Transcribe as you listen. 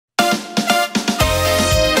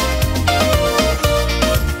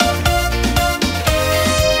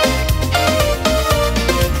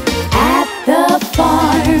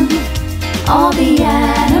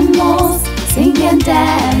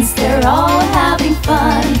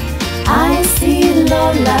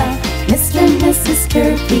Lola, Mr. and Mrs.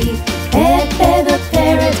 Turkey, Pepe the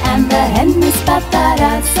parrot, and the hen Miss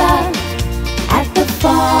Bataraza. At the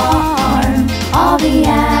farm, all the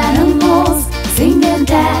animals sing and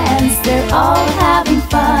dance, they're all having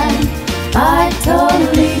fun.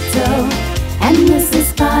 Bartolito and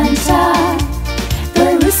Mrs. Pancha,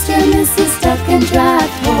 the rooster, Mrs. Duck, and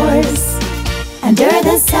draft horse. Under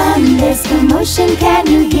the sun there's commotion, can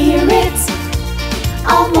you hear it?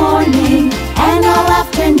 All morning and all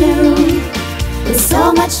afternoon, with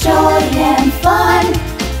so much joy and fun.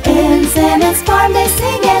 In Zenon's farm they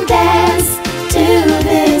sing and dance to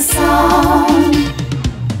this song.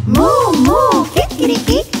 Moo, moo,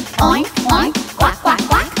 kikiriki, oink, oink, quack, quack,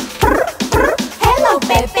 quack. Prr, prr, hello,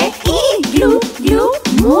 Pepe, you,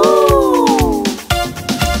 moo.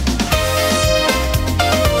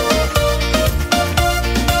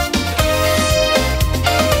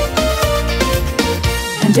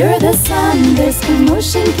 Under the sun there's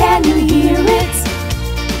commotion, can you hear it?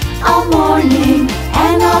 All morning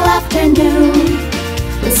and all afternoon,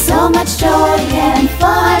 with so much joy and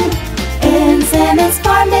fun. In Zenon's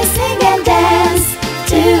farm they sing and dance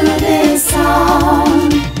to this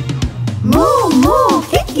song. Moo, moo,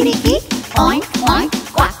 kikiriki, oink, oink,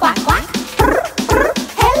 quack, quack, quack. Prr, prr,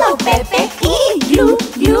 hello, Pepe, you,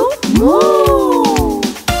 moo.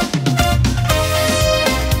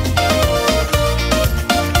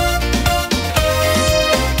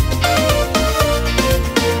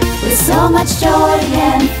 With so much joy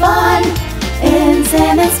and fun, in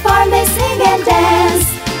Zenon's farm they sing and dance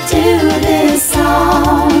to this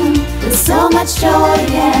song. With so much joy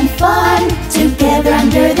and fun, together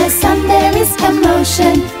under the sun there is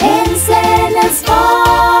commotion in Zenon's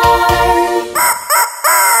farm.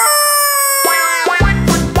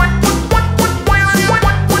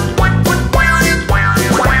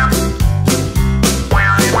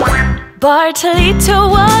 Bartolito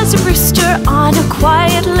was a rooster on a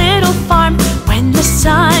quiet little farm. When the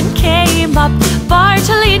sun came up,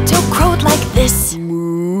 Bartolito crowed like this.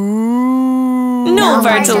 No,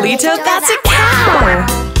 Bartolito, that's a cow!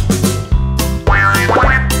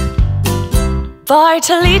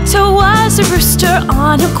 Bartolito was a rooster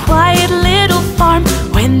on a quiet little farm.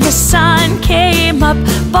 When the sun came up,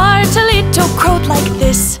 Bartolito crowed like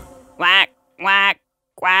this. Quack, quack,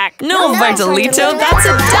 quack. No, Bartolito, that's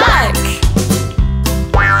a duck!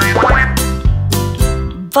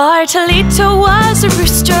 Bartolito was a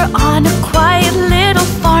rooster on a quiet little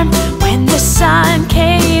farm. When the sun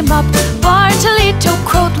came up, Bartolito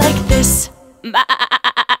crowed like this.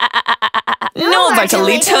 No,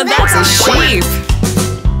 Bartolito, that's a sheep!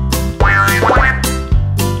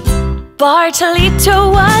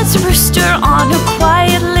 Bartolito was a rooster on a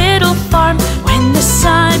quiet little farm. When the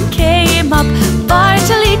sun came up,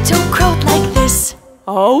 Bartolito crowed like this.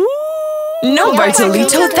 Oh? No,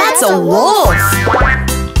 Bartolito, that's a wolf!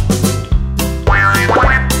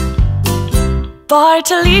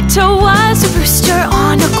 Bartolito was a rooster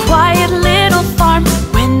on a quiet little farm.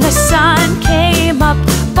 When the sun came up,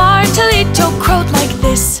 Bartolito crowed like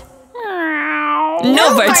this.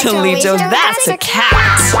 No, Bartolito, that's a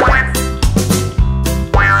cat!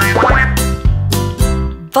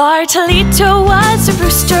 Bartolito was a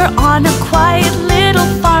rooster on a quiet little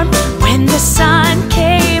farm. When the sun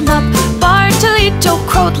came up, Bartolito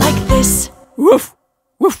crowed like this. Woof,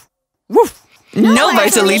 woof, woof. No,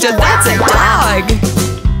 Bartolito, that's a dog!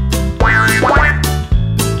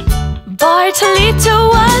 Bartolito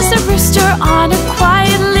was a rooster on a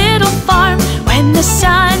quiet little farm. When the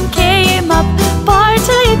sun came up,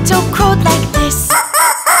 Bartolito crowed like this.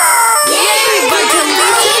 Yay, Bartolito!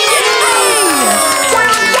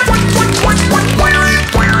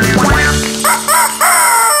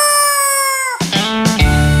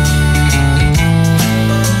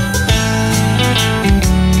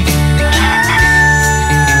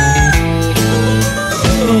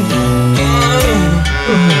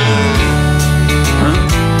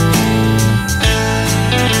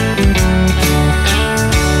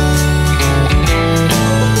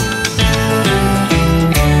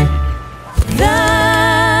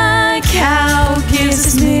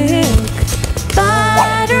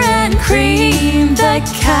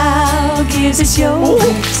 Gives us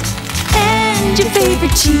yogurt and your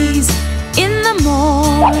favorite cheese. In the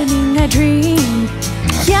morning I drink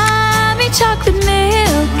yummy chocolate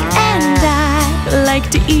milk, and I like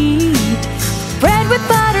to eat bread with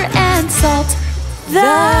butter and salt.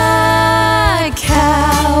 The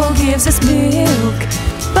cow gives us milk,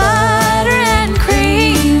 butter and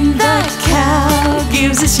cream. The cow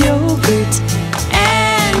gives us yogurt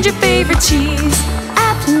and your favorite cheese.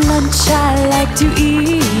 At lunch I like to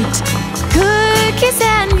eat cookies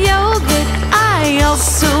and yogurt. I also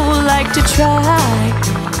like to try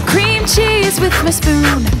cream cheese with my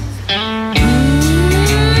spoon.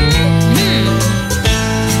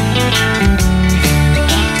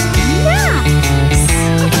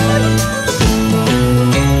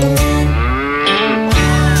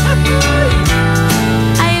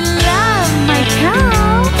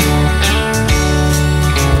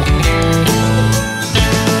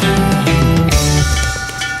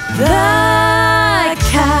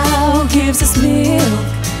 Gives us milk,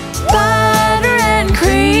 butter and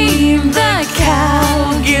cream. The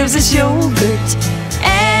cow gives us yogurt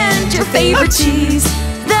and your favorite cheese.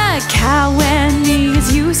 The cow and me,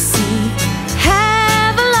 as you see,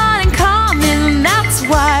 have a lot in common. That's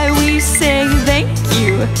why we say thank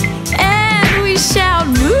you and we shout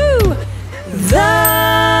moo. The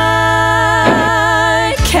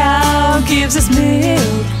cow gives us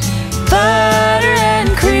milk, butter and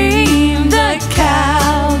cream. The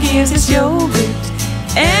cow gives us yogurt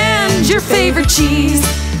and your favorite cheese.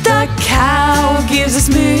 The cow gives us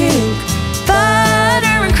milk,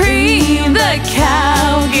 butter and cream. The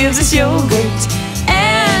cow gives us yogurt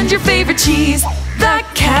and your favorite cheese. The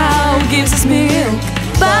cow gives us milk,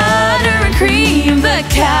 butter and cream. The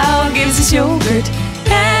cow gives us yogurt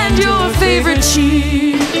and your favorite cheese.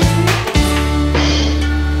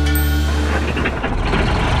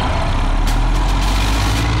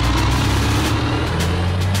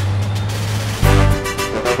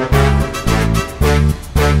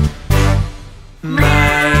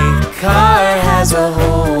 Has a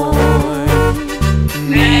horn.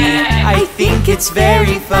 I think it's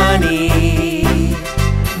very funny.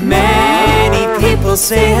 Many people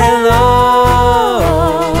say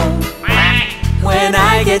hello when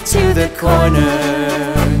I get to the corner.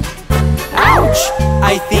 Ouch!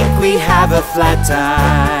 I think we have a flat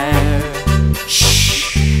tire.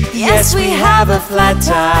 Shh! Yes, we have a flat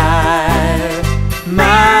tire.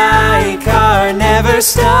 My car never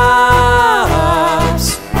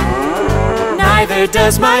stops. Neither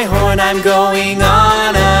does my horn. I'm going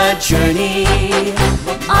on a journey.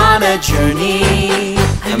 On a journey.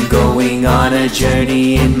 I'm going on a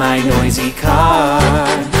journey in my noisy car.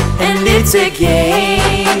 And it's a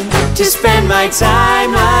game to spend my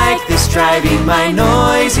time like this, driving my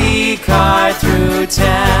noisy car through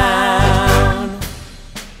town.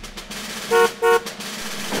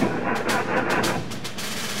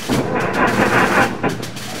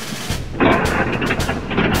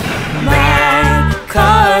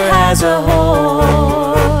 Has a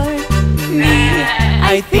horn.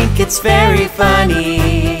 I think it's very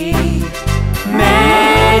funny.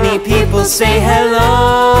 Many people say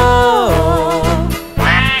hello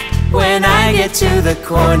when I get to the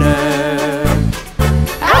corner.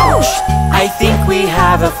 Ouch! I think we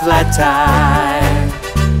have a flat tire.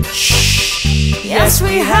 Shh! Yes,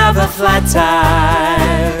 we have a flat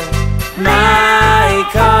tire. My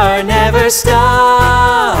car never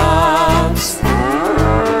stops.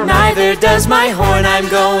 Neither does my horn. I'm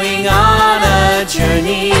going on a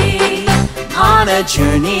journey. On a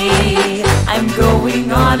journey. I'm going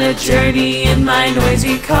on a journey in my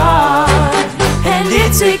noisy car. And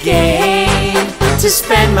it's a game to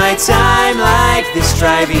spend my time like this,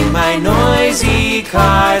 driving my noisy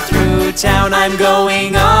car through town. I'm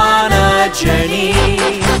going on a journey.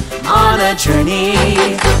 On a journey.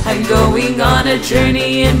 I'm going on a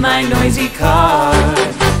journey in my noisy car.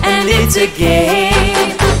 And it's a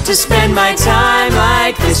game to spend my time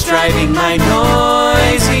like this, driving my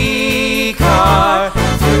noisy car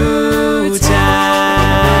through town.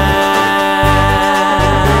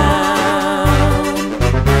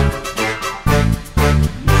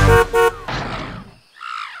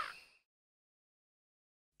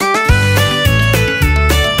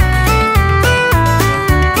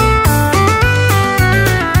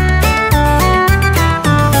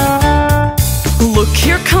 Look,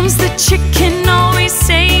 here comes the chicken, always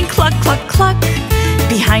saying cluck, cluck, cluck.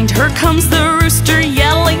 Behind her comes the rooster,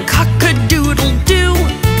 yelling cock-a-doodle-doo.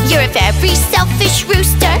 You're a very selfish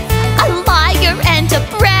rooster, a liar and a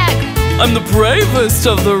brag. I'm the bravest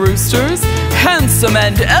of the roosters, handsome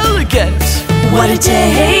and elegant. What a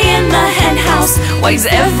day in the henhouse, why is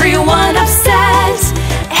everyone upset?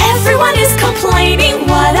 Everyone is complaining,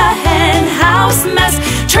 what a henhouse mess.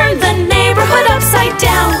 Turned the neighborhood upside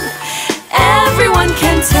down, everyone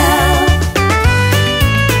can tell.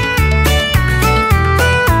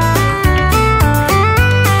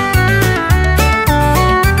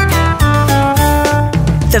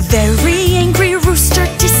 The very angry rooster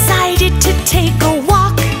decided to take a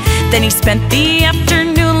walk. Then he spent the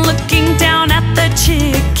afternoon looking down at the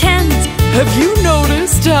chickens. Have you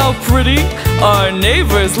noticed how pretty our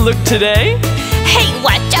neighbors look today? Hey,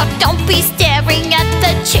 watch Now don't be staring at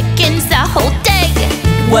the chickens the whole day.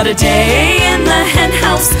 What a day in the hen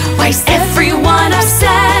house. Why's everyone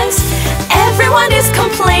upset? Everyone is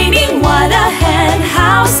complaining. What a hen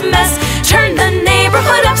house mess. Turn the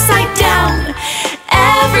neighborhood upside down.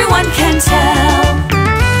 Everyone can tell.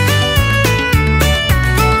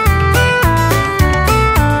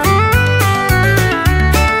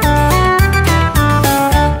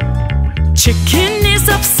 Chicken is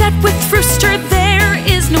upset with Rooster, there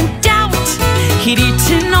is no doubt. He'd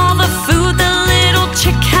eaten all the food the little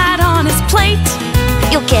chick had on his plate.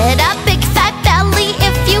 You'll get a big fat belly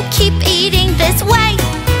if you keep eating this way.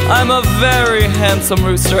 I'm a very handsome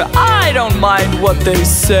rooster, I don't mind what they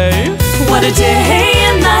say. What a day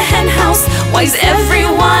in the hen house. Why's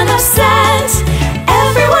everyone upset?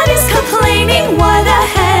 Everyone is complaining. What a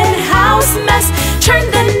hen house mess. Turn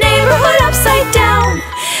the neighborhood upside down.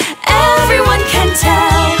 Everyone can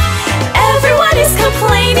tell. Everyone is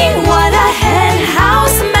complaining. What a hen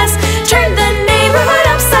house mess. Turn the neighborhood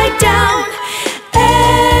upside down.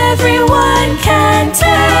 Everyone can tell.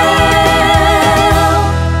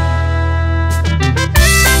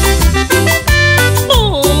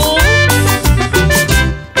 Oh.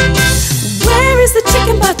 Where is the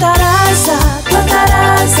chicken Bataraza?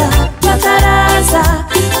 Bataraza, Bataraza.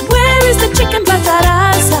 Where is the chicken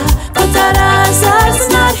Bataraza? Bataraza's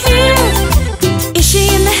not here. Is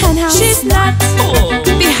she in the hen house? She's not.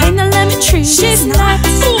 Behind the lemon tree? She's not.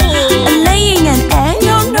 Laying an egg?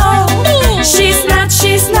 No, no. She's not,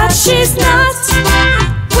 she's not, she's not.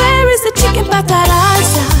 Where is the chicken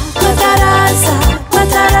Bataraza? Bataraza,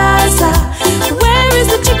 Bataraza. Where is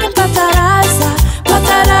the chicken Bataraza?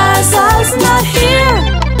 Bataraza's not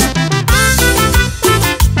here.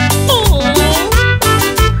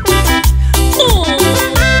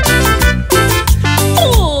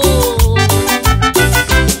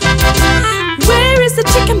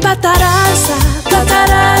 Bataraza,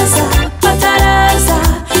 Bataraza, Bataraza.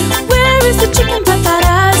 Where is the chicken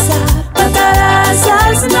Bataraza?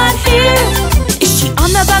 Bataraza's not here. Is she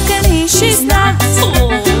on the balcony? She's not.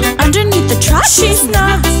 Underneath the truck? She's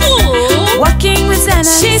not. Walking with Zenon?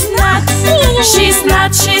 She's not. She's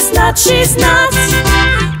not, she's not, she's not.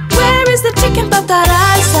 Where is the chicken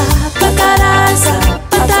Bataraza? Bataraza,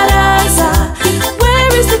 Bataraza.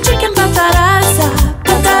 Where is the chicken Bataraza?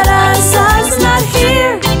 Bataraza's not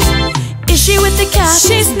here. Is she with the cow?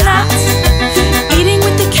 She's not. Eating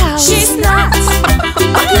with the cow? She's not.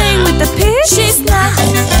 Playing with the pig? She's not.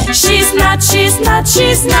 She's not, she's not,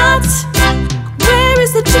 she's not. Where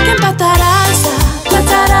is the chicken Bataraza?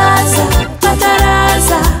 Bataraza,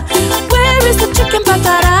 Bataraza. Where is the chicken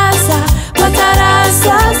Bataraza?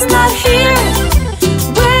 Bataraza's not here.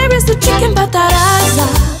 Where is the chicken Bataraza?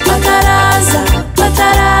 Bataraza,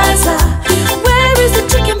 Bataraza. Where is the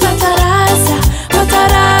chicken Bataraza?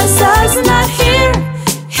 Bataraza's not here.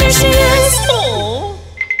 Here she is.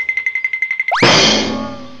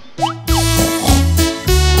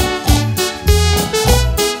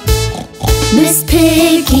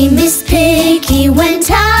 Miss Piggy went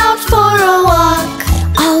out for a walk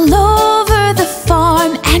All over the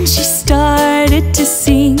farm, and she started to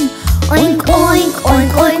sing. Oink, oink,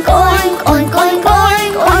 oink, oink, oink, oink, oink,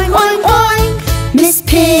 oink, oink, oink, oink.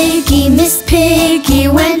 Miss Piggy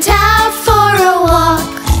went out for a walk.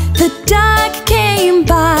 The duck came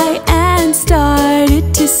by and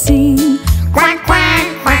started to sing. Quack, quack,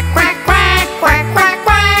 quack, quack, quack, quack, quack,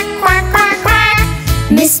 quack, quack, quack, quack.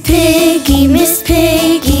 Miss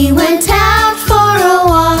Piggy went out for a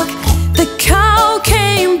walk. The cow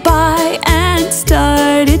came by and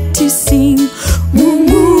started to sing. Moo,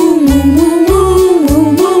 moo, moo, moo, moo, moo,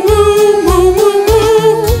 moo, moo, moo, moo.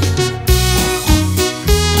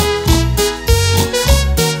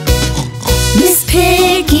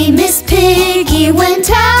 Miss Piggy went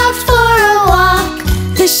out for a walk.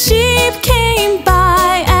 The sheep came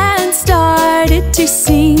by and started to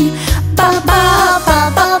sing. Ba ba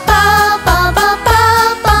ba ba ba ba ba ba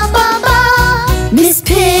ba ba ba. Miss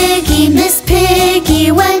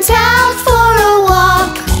Piggy went out for a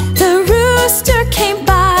walk. The rooster came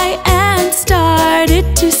by and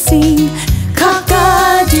started to sing.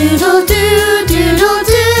 Cock-a-doodle-doo,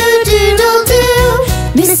 doodle-doo, doodle-doo.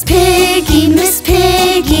 Miss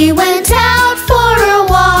Piggy went out for a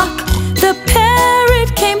walk. The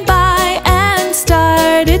parrot came by and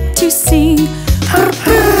started to sing. Purr,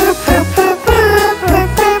 purr, purr, purr, purr, purr,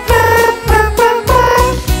 purr, purr, purr, purr, purr.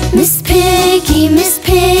 Miss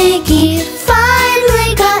Piggy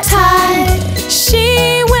finally got tired.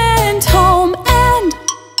 She went home and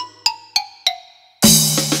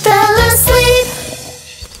Fell asleep.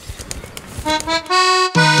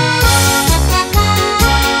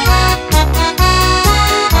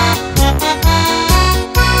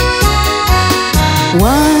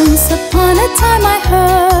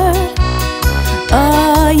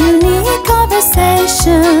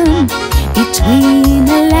 conversation between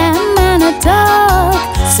a lamb and a dog.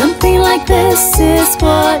 Something like this is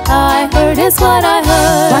what I heard, is what I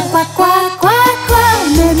heard. Quack, quack, quack, quack, quack,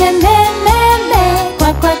 me, me, me, me, me.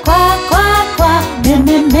 Quack, quack, quack, quack, quack, me,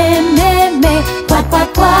 me, me, me, me. Quack,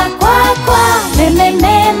 quack, quack, quack, quack, me, me,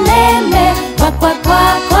 me, me, me. Quack, quack,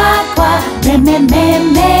 quack, quack, quack, me, me, me,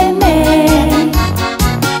 me, me.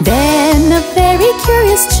 Then a very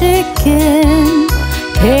curious chicken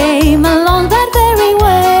came along that very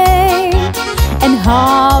way, and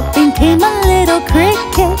hopping came a little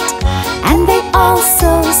cricket, and they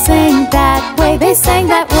also sang that way. They sang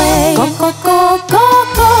that way. Go, go, go, go,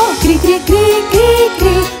 go, gri, gri, gri, gri,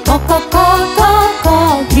 gri. Go, go, go, go, go,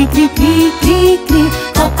 gri, gri, gri, gri, gri.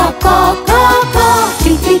 Go, go, go, go, go,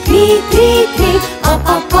 gri, gri, gri, gri, gri. Go,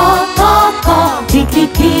 go, go, go, go, gri, gri,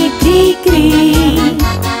 gri, gri, gri.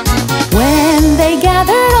 When they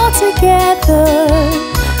gathered all together,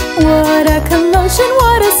 what a commotion,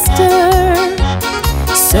 what a stir.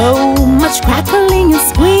 So much crackling and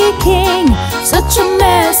squeaking, such a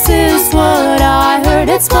mess is what I heard,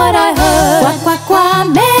 it's what I heard. Quack, quack, quack,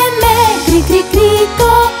 me, me, gri, gri, gri,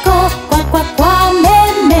 go, go. Quack, quack, quack, me,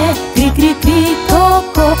 me, gri, gri, gri, go,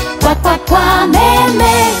 go. Quack, quack, quack, me,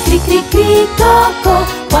 me, gri, gri, gri, go, go.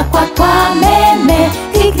 Quack, quack, quack, me, me,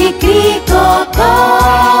 gri, gri, gri, go, go.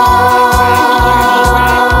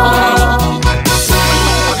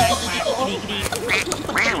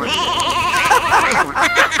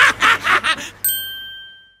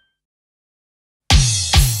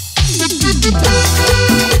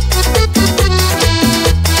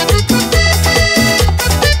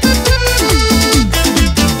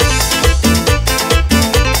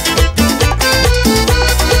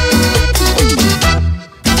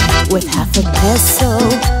 With half a peso,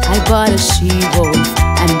 I bought a she-wolf,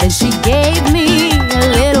 and then she gave me a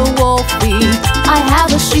little wolfie. I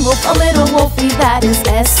have a she-wolf, a little wolfie, that is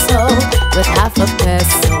Eso. With half a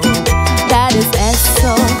peso, that is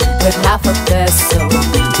Eso. With half a peso,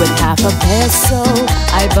 with half a peso,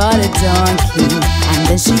 I bought a donkey, and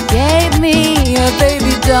then she gave me a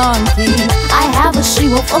baby donkey. I have a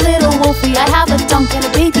she-wolf, a little wolfie, I have a donkey and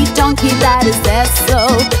a baby donkey, that is Eso.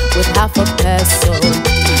 With half a peso,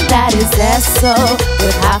 that is Eso.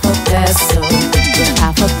 With half a peso, with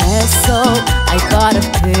half a peso, I got a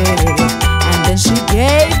pig, and then she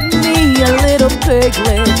gave me a little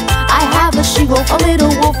piglet. I have a she-wolf, a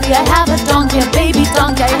little wolfie, I have a donkey, a baby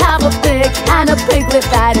donkey, I have a pig and a piglet,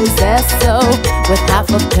 that is Eso. With half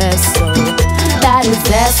a peso, that is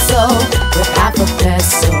Eso. With half a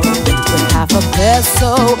peso, with half a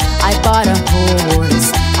peso, I bought a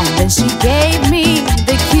horse, and then she gave me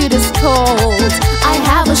the cutest colt. I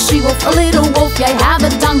have a she-wolf, a little wolfie, I have a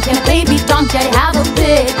donkey and a baby donkey, I have a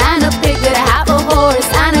pig and a piglet, I have a horse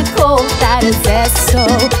and a colt, that is Eso.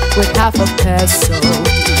 With half a peso,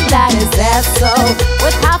 that is Eso.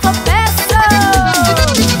 With half a peso.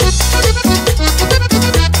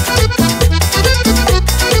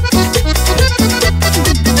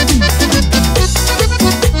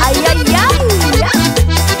 Ay, ay, ay.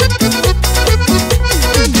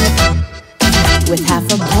 With half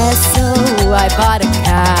a peso, I bought a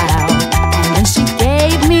cow, and then she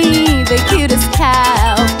gave me the cutest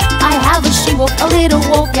cow. I have a she-wolf, a little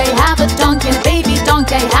wolf, I have a donkey, a baby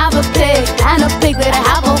donkey, I have a pig and a piglet, I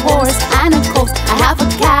have a horse and a colt, I have a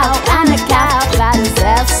cow and a calf, that is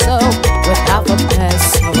Eso. With half a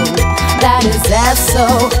peso, that is Eso.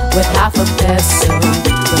 With half a peso,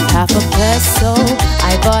 with half a peso,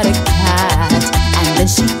 I bought a cat, and then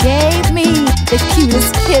she gave me the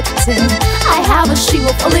cutest kitten. I have a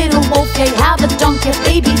she-wolf, a little wolf, I have a donkey, a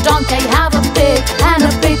baby donkey, I have a pig and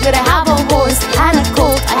a piglet, I have a horse and a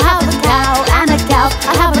colt, I have a cow and a calf,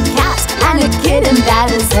 I have a cat and a kitten,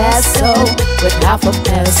 that is Eso. With half a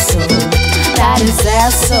peso, that is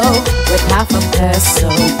Eso. With half a peso,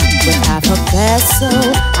 with half a peso,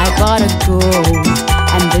 I bought a goat,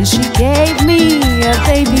 and then she gave me a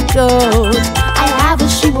baby goat. I have a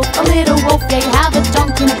she-wolf, a little wolf, I have a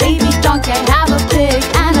donkey and a baby donkey, I have a pig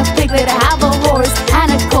and a piglet, I have a horse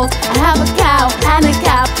and a colt, I have a cow and a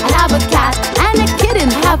calf, I have a cat and a kitten,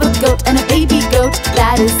 I have a goat and a baby goat,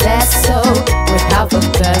 that is Eso. With half a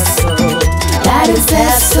peso, that is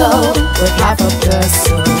Eso. With half a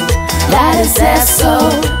peso, that is Eso.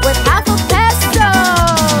 With half a peso.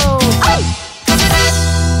 Oh!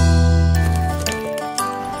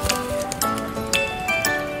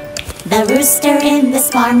 The rooster in this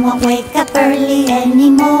farm won't wake up early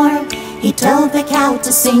anymore. He told the cow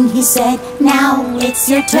to sing, he said, now it's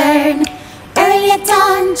your turn. Early at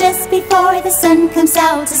dawn, just before the sun comes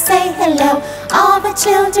out to say hello, all the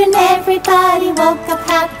children, everybody woke up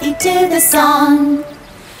happy to the song.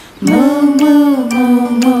 Moo, moo, moo,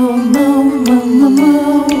 moo, moo, moo, moo,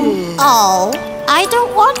 moo. Oh, I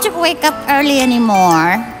don't want to wake up early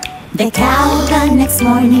anymore. The cow the next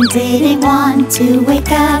morning didn't want to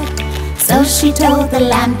wake up, so she told the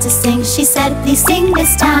lamb to sing. She said, please sing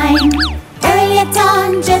this time. Early at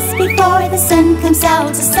dawn, just before the sun comes out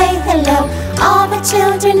to say hello, all the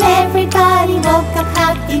children, everybody woke up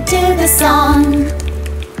happy to the song.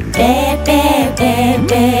 Be, be, be,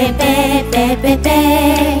 be, be, be, be, be.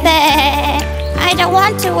 I don't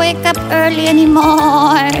want to wake up early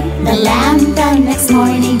anymore. The lamb the next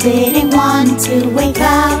morning didn't want to wake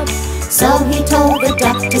up, so he told the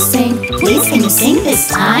duck to sing. Please, can you sing this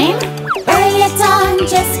time? Early at dawn,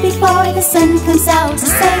 just before the sun comes out to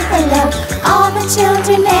say hello, all the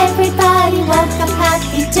children, everybody woke up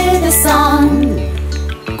happy to the song.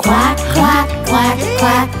 Quack, quack, quack,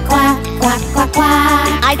 quack, quack, quack, quack,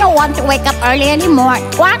 quack. I don't want to wake up early anymore.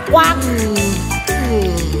 Quack, quack.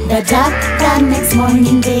 The duck the next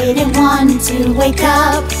morning didn't want to wake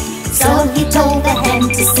up, so he told the hen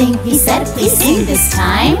to sing. He said, please sing this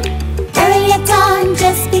time. Early at dawn,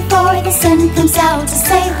 just before the sun comes out to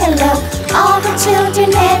say hello, all the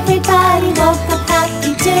children, everybody woke up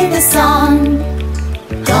happy to the song.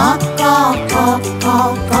 Caw, caw, caw,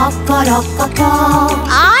 caw, caw, caw, caw, caw.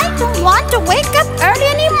 I don't want to wake up early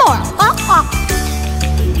anymore. Quack, quack.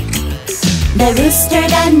 The rooster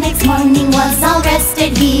the next morning was all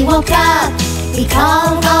rested. He woke up, he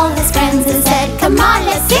called all his friends and said, come on,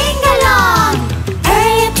 let's sing along.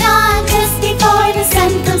 Early at dawn, just before the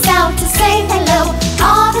sun comes out to say hello,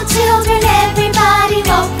 all the children, everybody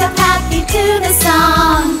woke up happy to the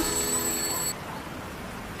song.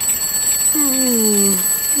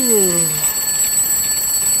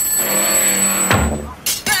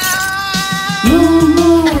 Moo,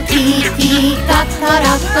 moo, ee, ee, caw,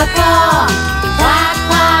 caw, caw, caw. Quack,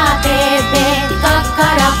 quack, be, be, caw,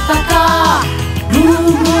 caw, caw, caw. Moo,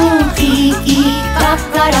 moo, ee, ee, caw,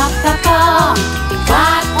 caw, caw, caw.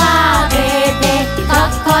 Quack, quack, be, be, caw,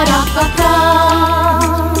 caw, caw, caw.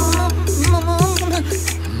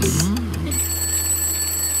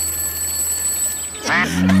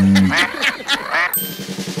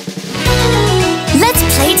 Let's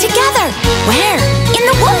play together. Where? In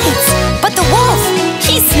the woods. But the wolf,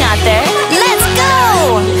 he's not there. Let's go.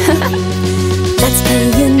 Let's play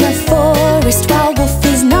in the forest while wolf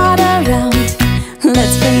is not around.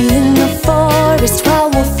 Let's play in the forest while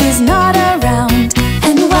wolf is not around.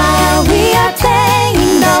 And while we are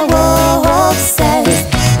playing, the wolf says.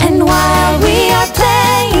 And while we are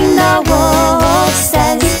playing, the wolf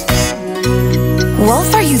says.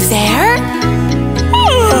 Wolf, are you there?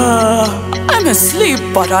 I'm asleep,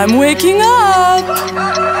 but I'm waking up.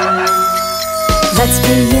 Let's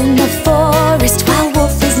play in the forest while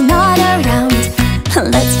wolf is not around.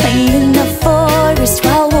 Let's play in the forest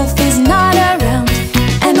while wolf is not around.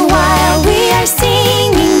 And while we are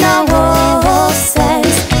singing, the wolf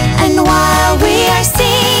says. And while we are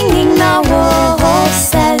singing, the wolf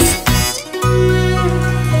says.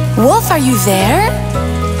 Wolf, are you there?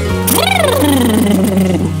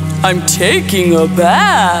 I'm taking a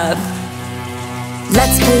bath.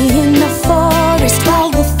 Let's play in the forest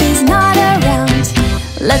while wolf is not around.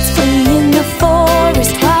 Let's play in the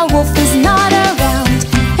forest while wolf is not around.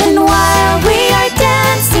 And while we are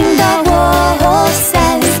dancing, the wolf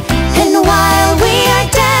says. And while we are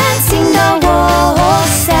dancing, the wolf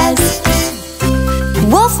says.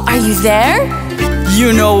 Wolf, are you there?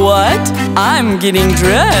 You know what? I'm getting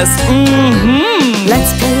dressed.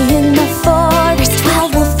 Let's play in the forest while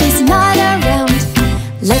wolf is not around.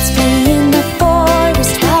 Let's play in the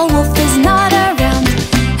forest while wolf is not around.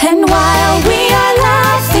 And while we are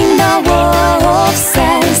laughing, the wolf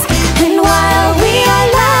says. And while we are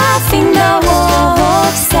laughing, the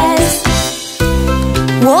wolf says.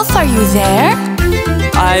 Wolf, are you there?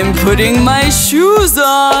 I'm putting my shoes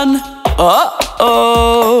on.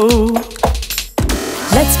 Uh-oh.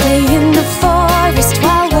 Let's play in the forest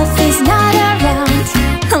while wolf is not around.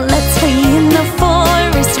 Let's play in the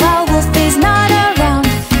forest while wolf is not around.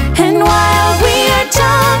 And while we are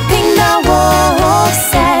jumping, the wolf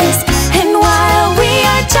says. And while we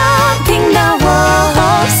are jumping, the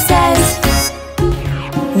wolf says.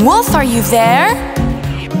 Wolf, are you there?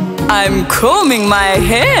 I'm combing my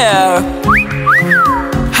hair.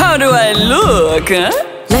 How do I look, huh?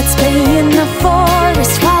 Let's play in the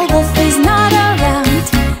forest while wolf is not around.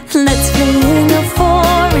 Let's play in the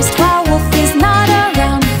forest while wolf is not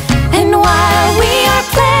around. And while we are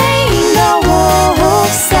playing, the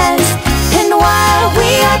wolf says. And while we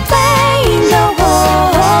are playing, the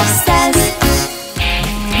wolf says.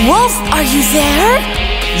 Wolf, are you there?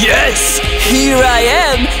 Yes, here I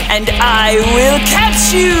am, and I will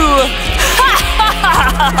catch you.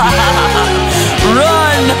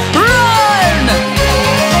 Run, run!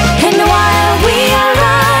 And while we are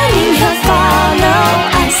running, he'll follow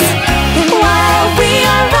us. And while we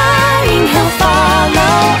are running, he'll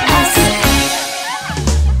follow us.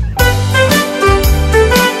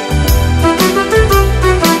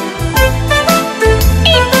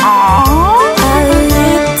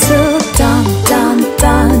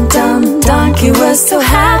 He was so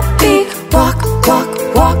happy,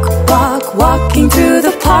 walking through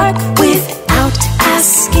the park without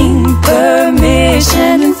asking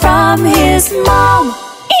permission from his mom.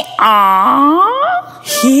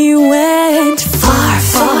 He went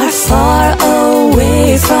far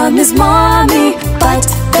away from his mommy, but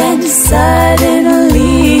then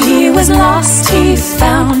suddenly he was lost. He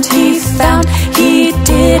found he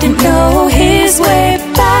didn't know his way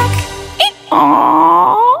back.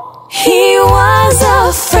 He was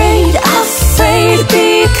afraid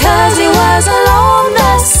because he was alone.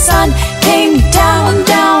 The sun came down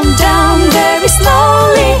very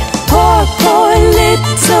slowly. Poor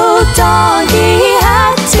little doggy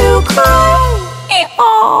had to cry.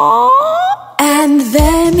 And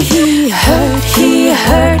then he heard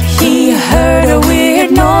a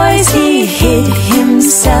weird noise. He hid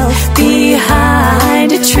himself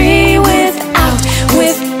behind a tree without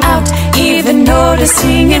even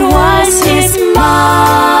noticing it was his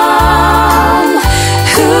mom,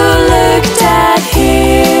 who looked at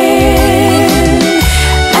him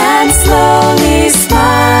and slowly smiled.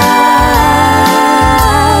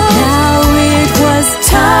 Now it was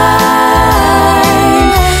time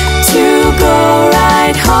to go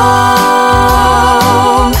right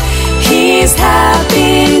home. He's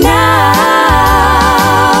happy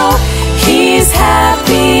now. He's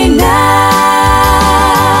happy now.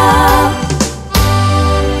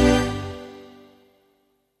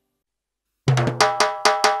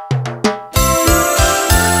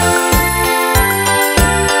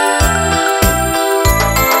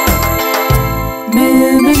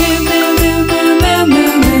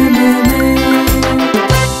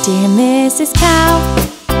 Dear Mrs. Cow,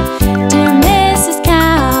 dear Mrs.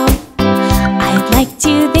 Cow, I'd like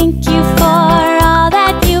to thank you for all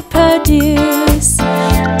that you produce.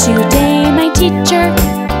 Today my teacher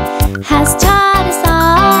has taught us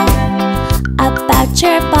all about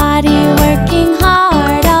your body working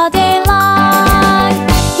hard all day long.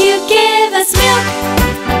 You give us milk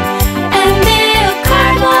and milk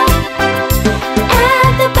caramel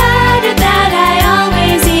and the butter that I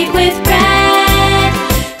always eat with bread.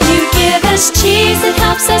 You give us cheese that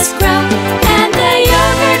helps us grow and the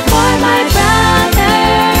yogurt for my brother.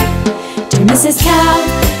 Dear Mrs. Cow,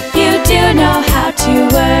 you do know how to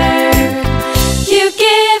work. You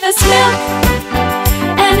give us milk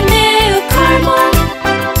and milk caramel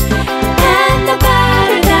and the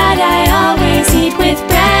butter that I always eat with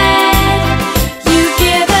bread. You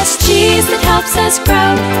give us cheese that helps us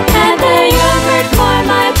grow and the yogurt for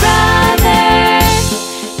my brother.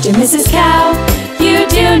 Dear Mrs. Cow, you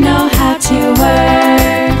do know how to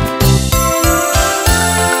work.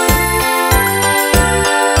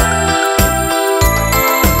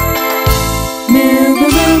 Moo, moo,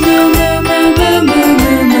 moo, moo, moo, moo, moo,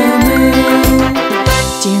 moo, moo, moo.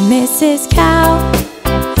 Dear Mrs. Cow,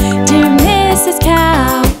 dear Mrs.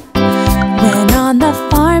 Cow, when on the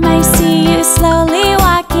farm I see you slowly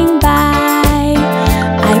walking by,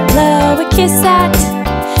 I blow a kiss at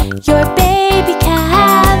your baby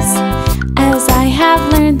calves, as I have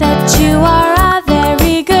learned that you are a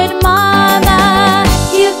very good mama.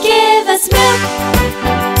 You give us milk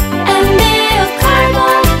and milk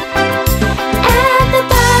caramel and the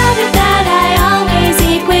butter that I always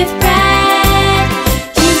eat with bread.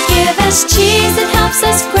 You give us cheese that helps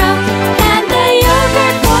us grow and the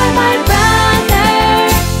yogurt for my brother.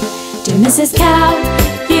 Dear Mrs. Cow,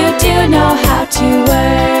 you do know how to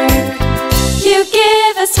work. You give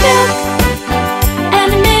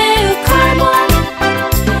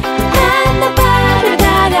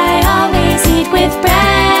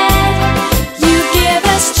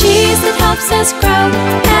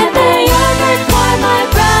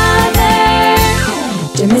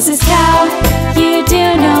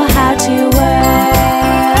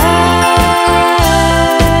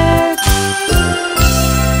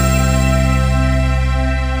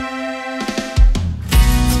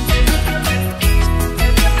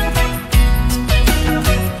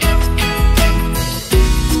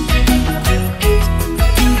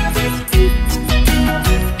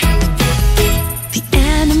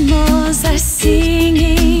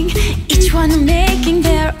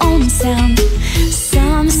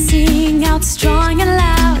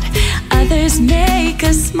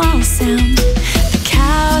sound. The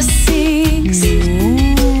cow sings,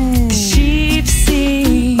 the sheep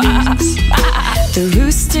sings, the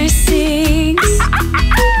rooster sings,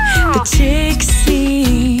 the chick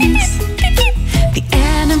sings. The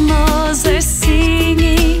animals are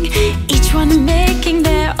singing, each one making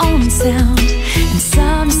their own sound. And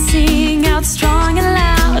some sing out strong and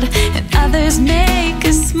loud, and others make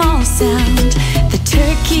a small sound. The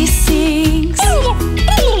turkey sings,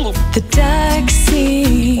 the duck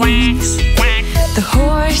sings, the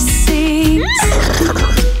horse sings,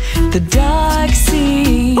 the dog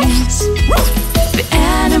sings. The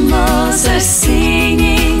animals are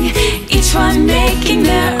singing, each one making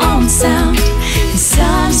their own sound. And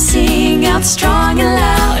some sing out strong and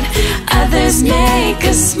loud, others make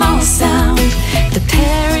a small sound. The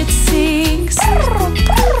parrot sings,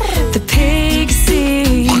 the pig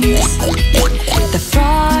sings, the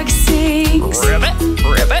frog sings,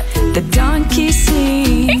 the donkey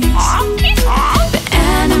sings. The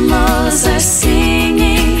animals are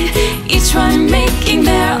singing, each one making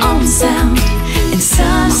their own sound. And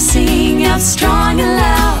some sing out strong and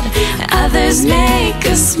loud, others make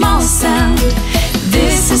a small sound.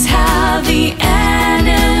 This is how the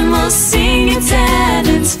animals sing in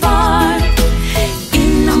Zenon's farm.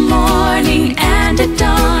 In the morning and at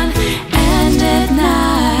dawn and at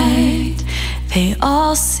night, they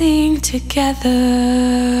all sing together.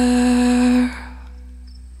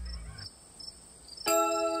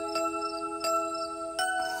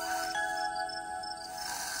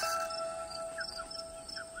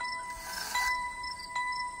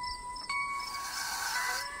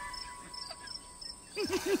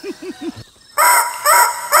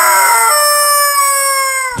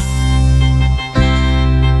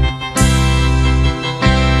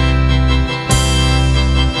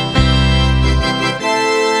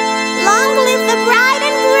 Long live the bride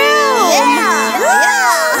and groom!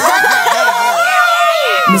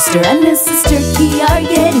 Mr. and Mrs. Turkey are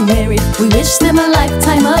getting married. We wish them a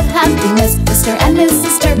lifetime of happiness. Mr. and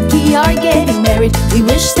Mrs. Turkey are getting married. We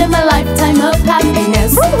wish them a lifetime of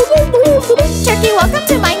happiness. Turkey, welcome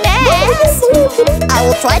to my nest. I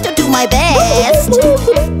will try to do my best.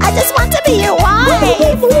 I just want to be your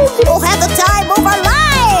wife. We'll have the time of our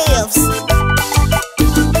lives.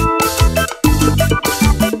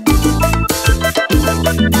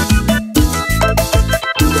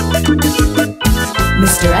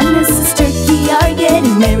 Mr. and Mrs. Turkey are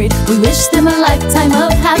getting married. We wish them a lifetime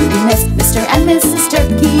of happiness. Mr. and Mrs.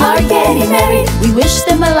 Turkey are getting married. We wish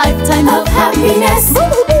them a lifetime of happiness.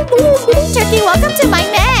 Turkey, welcome to my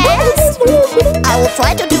nest. I will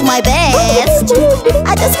try to do my best.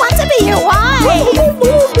 I just want to be your wife.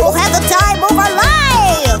 We'll have the time of our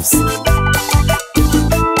lives.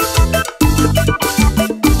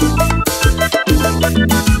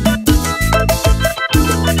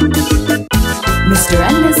 Mr.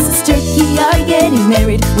 and Mrs. Turkey are getting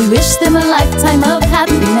married. We wish them a lifetime of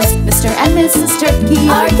happiness. Mr. and Mrs. Turkey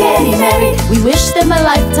are getting married. We wish them a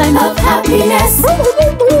lifetime of happiness.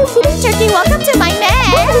 Turkey, welcome to my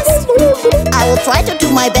nest. I will try to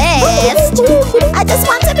do my best. I just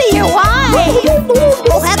want to be your wife.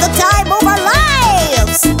 We'll have the time of our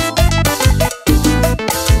lives.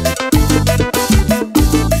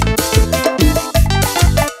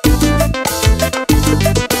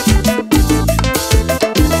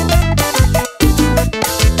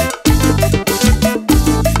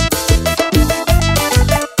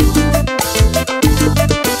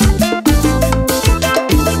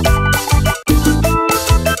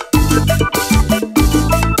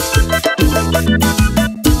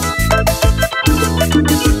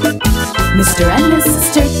 Mr. and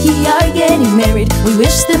Mrs. Turkey are getting married. We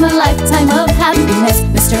wish them a lifetime of happiness.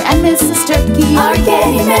 Mr. and Mrs. Turkey are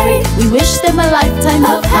getting married. We wish them a lifetime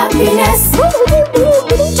of happiness.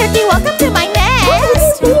 Turkey, welcome to my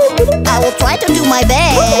nest. I will try to do my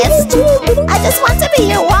best. I just want to be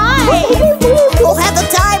your wife. We'll have the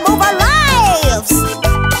time of our lives.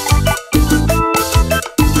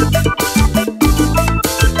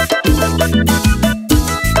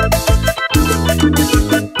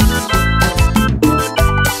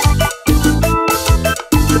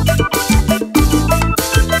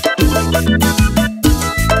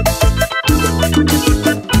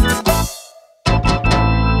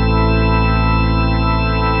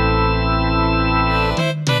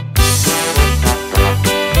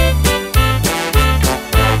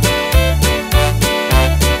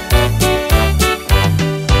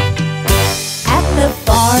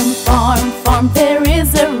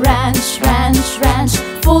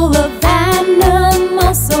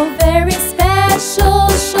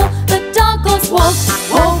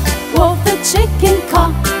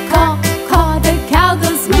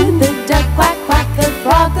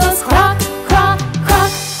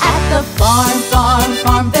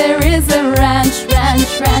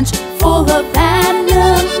 ranch full of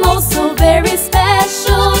animals so very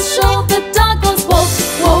special. Show the dog goes wolf,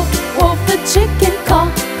 wolf, wolf. The chicken caw,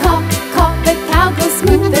 caw, caw. The cow goes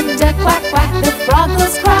moo, the duck quack, quack. The frog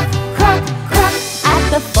goes croak, croak, croak. At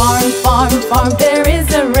the farm, farm, farm there is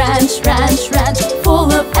a ranch, ranch, ranch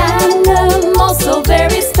full of animals so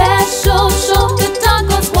very special. Show the dog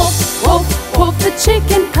goes wolf, wolf, wolf. The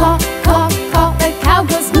chicken caw, caw, caw. The cow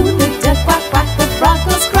goes moo, the duck quack, quack. The frog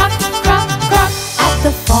goes croak, croak, croak. At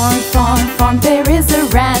the farm, farm, farm there is a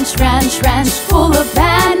ranch, ranch, ranch full of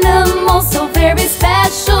animals so very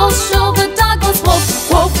special. Show the dog goes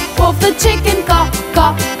wolf, wolf, wolf. The chicken caw,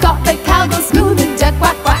 caw, caw. The cow goes moo, the duck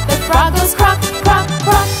quack, quack. The frog goes croak, croak,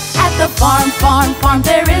 croak. At the farm, farm, farm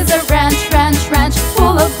there is a ranch, ranch, ranch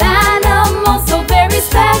full of animals so very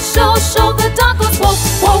special. Show the dog goes wolf,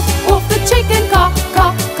 wolf, wolf. The chicken caw,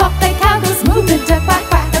 caw, caw. The cow goes moo, the duck quack,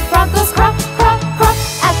 quack. The frog goes croak, croak, croak.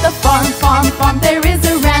 At the farm, farm, farm there is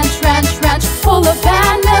a ranch, ranch, ranch full of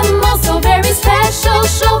animals so very special.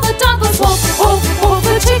 Show the dog goes wolf, wolf, wolf.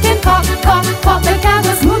 The chicken caw, caw, caw. The cow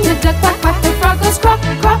goes moo, the duck quack, quack. The frog goes croak,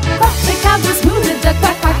 croak, croak. The cow goes moo, the duck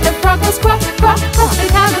quack, quack. The frog goes croak, croak, croak. The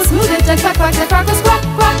cow goes moo, the duck quack, quack. The frog goes croak,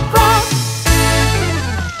 croak, croak.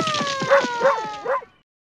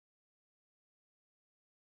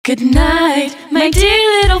 Good night, my dear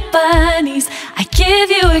little bunnies. I give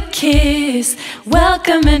you a kiss.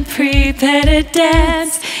 Welcome and prepare to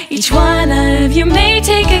dance. Each one of you may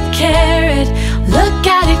take a carrot. Look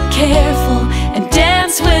at it careful and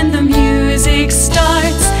dance when the music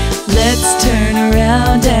starts. Let's turn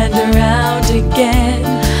around and around again.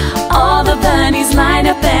 All the bunnies line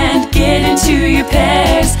up and get into your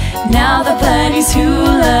pairs. Now the bunnies who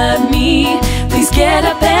love me, please get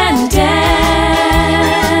up and dance.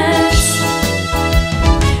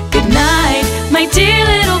 Good night, my dear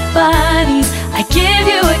little bunnies. I give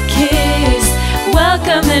you a kiss.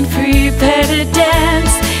 Welcome and prepare to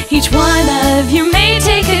dance. Each one of you may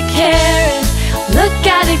take a carrot. Look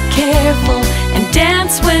at it careful and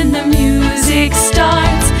dance when the music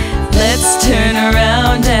starts. Let's turn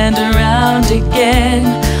around and around again.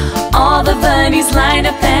 All the bunnies line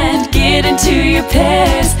up and get into your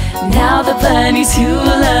pairs. Now the bunnies who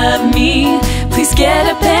love me, please get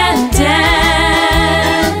up and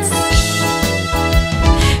dance.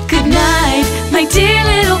 Good night, my dear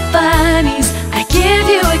little bunnies. I give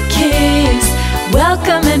you a kiss.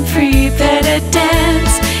 Welcome and prepare to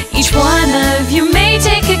dance. Each one of you may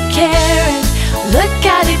take a carrot. Look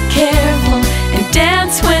at it careful and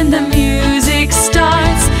dance when the music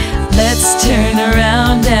starts. Let's turn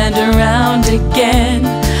around and around again.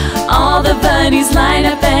 All the bunnies line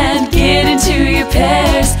up and get into your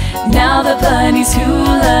pairs. Now the bunnies who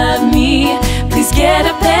love me, please get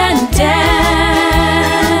up and dance.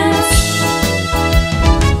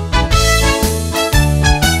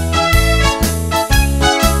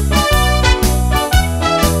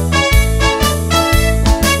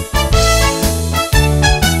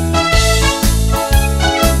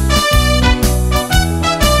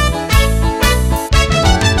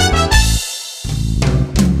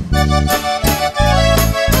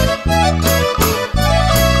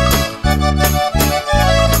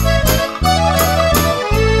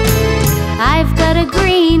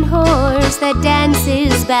 That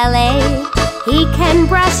dances ballet. He can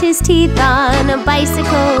brush his teeth on a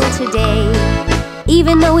bicycle today.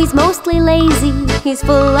 Even though he's mostly lazy, he's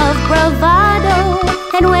full of bravado.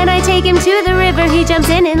 And when I take him to the river, he jumps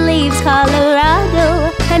in and leaves Colorado.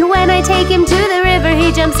 And when I take him to the river,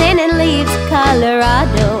 he jumps in and leaves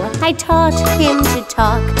Colorado. I taught him to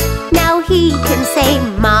talk, now he can say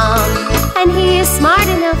Mom. And he is smart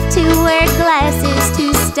enough to wear glasses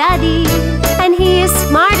to study. And he is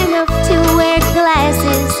smart enough to wear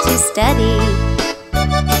glasses to study.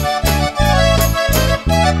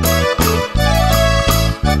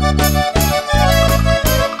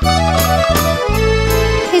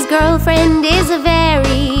 His girlfriend is a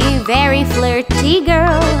very, very flirty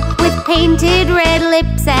girl with painted red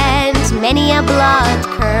lips and many a blonde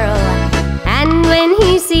curl. And when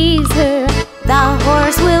he sees her, the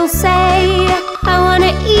horse will say, I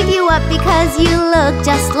wanna eat you up because you look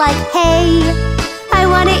just like hay. I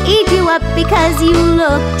wanna eat you up because you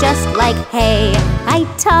look just like hay. I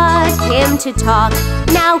taught him to talk,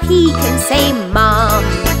 now he can say Mom.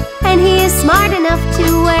 And he is smart enough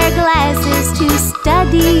to wear glasses to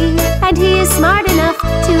study. And he is smart enough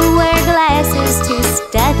to wear glasses to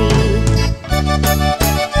study.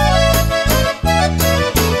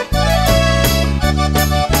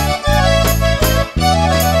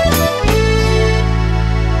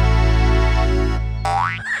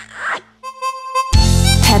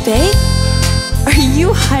 Pepe, are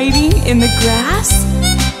you hiding in the grass?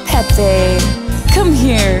 Pepe, come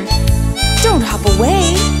here. Don't hop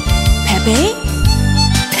away. Pepe?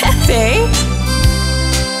 Pepe?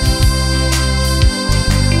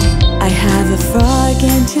 I have a frog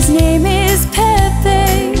and his name is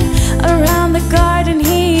Pepe. Around the garden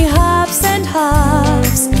he hops and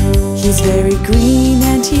hops. He's very green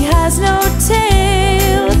and he has no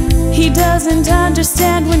tail. He doesn't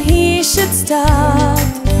understand when he should stop.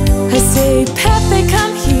 I say, Pepe,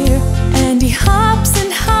 come here, and he hops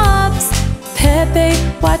and hops. Pepe,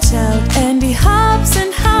 watch out, and he hops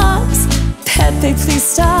and hops. Pepe, please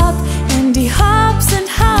stop, and he hops and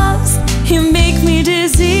hops. You make me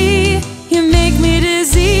dizzy, you make me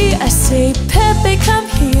dizzy. I say, Pepe, come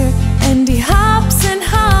here, and he hops and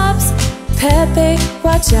hops. Pepe,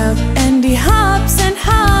 watch out, and he hops and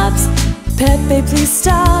hops. Pepe, please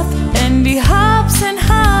stop, and he hops and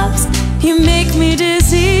hops. You make me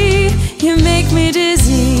dizzy, you make me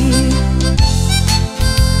dizzy.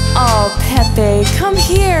 Oh, Pepe, come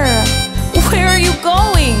here. Where are you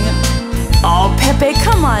going? Oh, Pepe,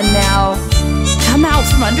 come on now. Come out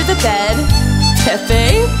from under the bed.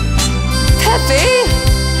 Pepe? Pepe?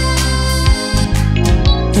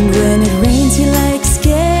 And when it rains, he likes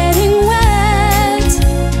getting wet,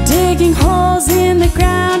 digging holes in the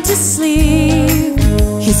ground to sleep.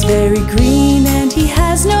 He's very green and he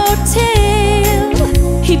has no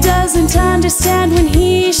tail. He doesn't understand when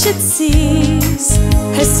he should cease.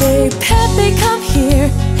 I say, Pepe, come here,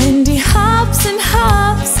 and he hops and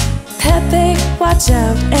hops. Pepe, watch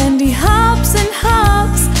out, and he hops and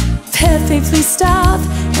hops. Pepe, please stop,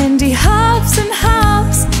 and he hops and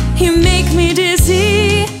hops. You make me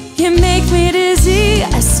dizzy, you make me dizzy.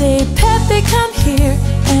 I say, Pepe, come here,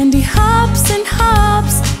 and he hops and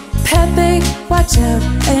hops. Pepe, watch out,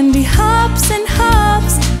 and he hops and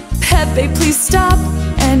hops. Pepe, please stop,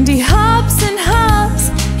 and he hops and hops.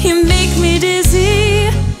 You make me dizzy,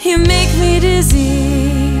 you make me dizzy.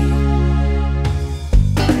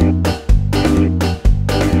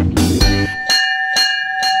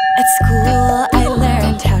 At school I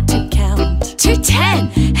learned how to count to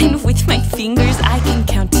 10, and with my fingers I can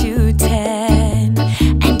count to 10.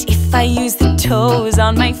 And if I use the toes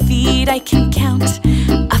on my feet, I can count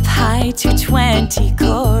up high to 20,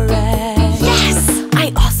 correct? Yes!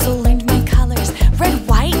 I also learned my colors, red,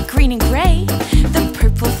 white, green, and gray, the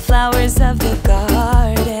purple flowers of the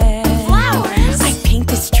garden. Flowers? I paint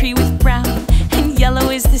this tree with brown, and yellow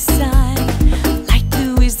is the sun, light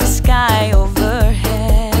blue is the sky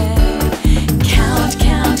overhead. Count,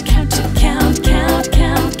 count, count to count, count,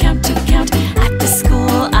 count, count to count. At the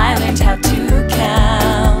school I learned how to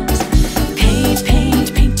count. Paint,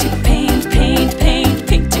 paint, paint to paint, paint, paint,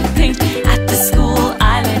 paint to paint. At the school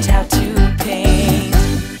I learned how to paint.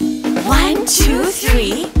 1, 2,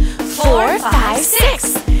 3, 4, 5, 6,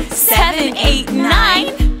 7, 8, 9,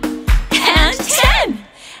 and 10.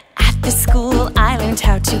 At the school I learned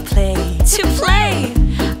how to play. To play!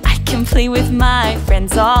 I can play with my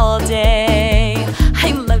friends all day.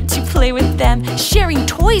 I love to play with them, sharing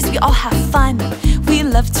toys, we all have fun. We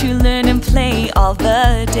love to learn and play all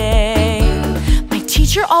the day. My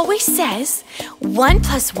teacher always says 1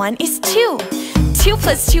 plus 1 is 2, 2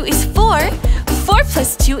 plus 2 is 4, 4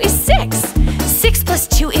 plus 2 is 6, 6 plus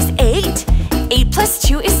 2 is 8, 8 plus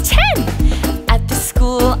 2 is 10. At the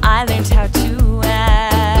school I learned how to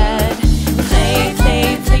add. Play,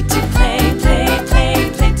 play, play to play, play, play,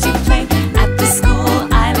 play to play. At the school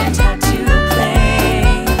I learned how to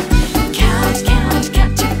play. Count, count,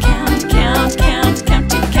 count to count, count, count, count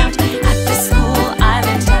to count. At the school I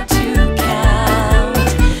learned how to count.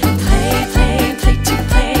 Play, play, play to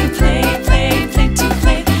play, play, play, play to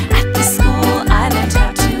play. At the school I learned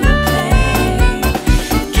how to play.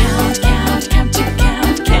 Count, count, count to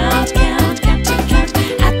count, count, count, count to count.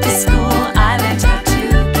 At the school I learned how to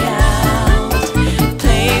count.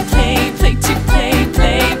 Play, play, play to play,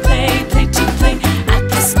 play, play, play to play. At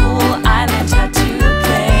the school I learned how to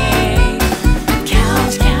play.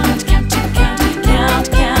 Count, count, count to count, count,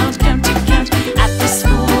 count, count to count. At the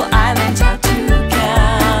school I learned how to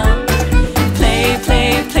count. Play,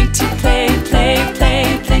 play, play to play, play,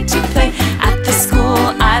 play, play to play. At the school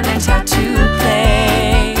I learned how to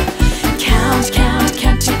play. Count, count,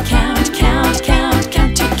 count to count, count, count,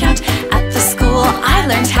 count to count. At the school I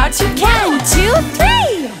learned how to count. 1, 2, 3.